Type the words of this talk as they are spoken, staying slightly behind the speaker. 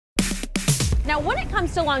Now, when it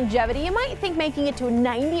comes to longevity, you might think making it to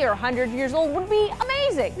 90 or 100 years old would be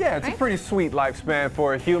amazing. Yeah, it's right? a pretty sweet lifespan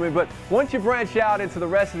for a human, but once you branch out into the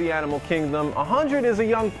rest of the animal kingdom, 100 is a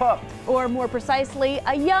young pup. Or more precisely,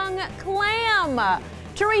 a young clam.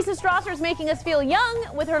 Teresa Strasser is making us feel young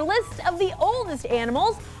with her list of the oldest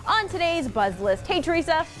animals on today's Buzz List. Hey,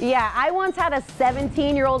 Teresa. Yeah, I once had a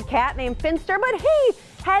 17-year-old cat named Finster, but he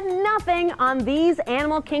had nothing on these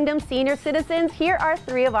Animal Kingdom senior citizens. Here are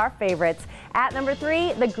 3 of our favorites. At number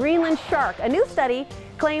 3, the Greenland shark. A new study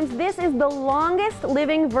claims this is the longest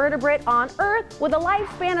living vertebrate on Earth with a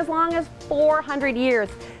lifespan as long as 400 years.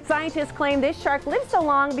 Scientists claim this shark lives so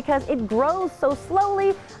long because it grows so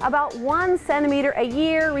slowly, about 1 centimeter a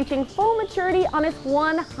year, reaching full maturity on its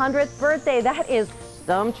 100th birthday. That is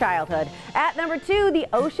some childhood. At number 2, the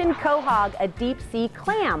ocean quahog, a deep-sea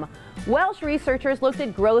clam. Welsh researchers looked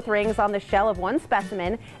at growth rings on the shell of one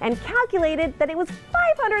specimen and calculated that it was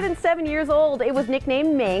 507 years old. It was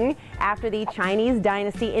nicknamed Ming after the Chinese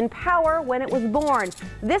dynasty in power when it was born.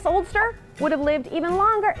 This oldster would have lived even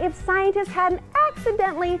longer if scientists hadn't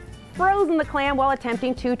accidentally frozen the clam while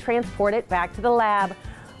attempting to transport it back to the lab.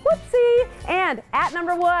 Whoopsie! And at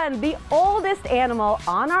number 1, the oldest animal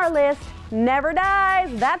on our list never dies.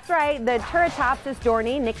 That's right, the Turritopsis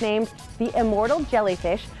dohrnii, nicknamed the immortal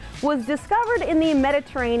jellyfish, was discovered in the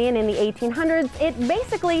Mediterranean in the 1800s. It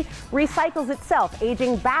basically recycles itself,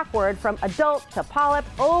 aging backward from adult to polyp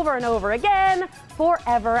over and over again,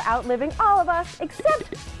 forever outliving all of us,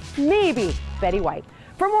 except maybe Betty White.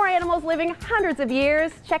 For more animals living hundreds of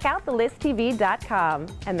years, check out thelisttv.com.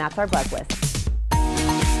 And that's our Buzz List.